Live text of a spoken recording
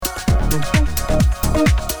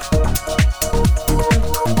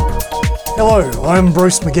Hello, I'm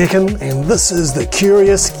Bruce McGeckin, and this is the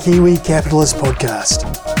Curious Kiwi Capitalist Podcast.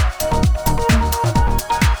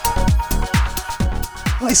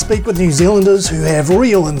 I speak with New Zealanders who have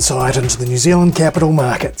real insight into the New Zealand capital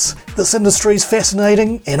markets. This industry is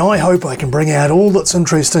fascinating, and I hope I can bring out all that's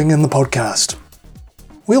interesting in the podcast.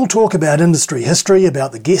 We'll talk about industry history,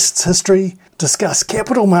 about the guest's history, discuss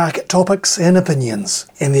capital market topics and opinions,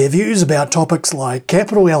 and their views about topics like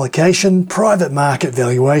capital allocation, private market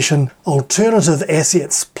valuation, alternative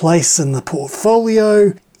assets' place in the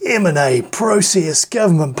portfolio, M&A process,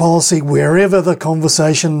 government policy, wherever the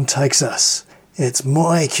conversation takes us. It's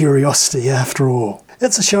my curiosity after all.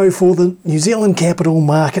 It's a show for the New Zealand capital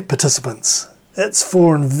market participants. It's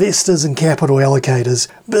for investors and capital allocators,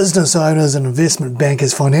 business owners and investment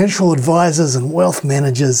bankers, financial advisors and wealth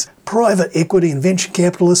managers, private equity and venture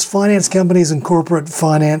capitalists, finance companies and corporate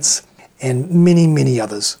finance, and many, many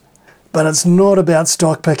others. But it's not about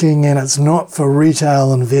stock picking, and it's not for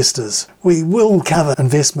retail investors. We will cover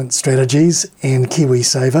investment strategies and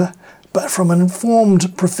KiwiSaver, but from an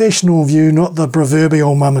informed professional view, not the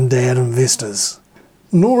proverbial mum and dad investors.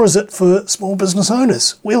 Nor is it for small business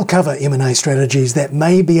owners. We'll cover M&A strategies that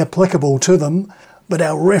may be applicable to them, but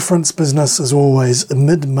our reference business is always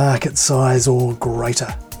mid-market size or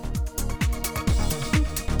greater.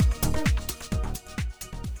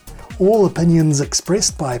 All opinions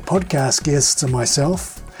expressed by podcast guests and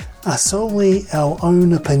myself are solely our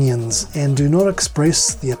own opinions and do not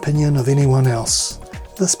express the opinion of anyone else.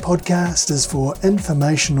 This podcast is for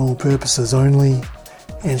informational purposes only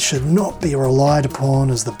and should not be relied upon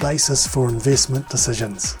as the basis for investment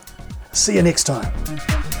decisions. See you next time.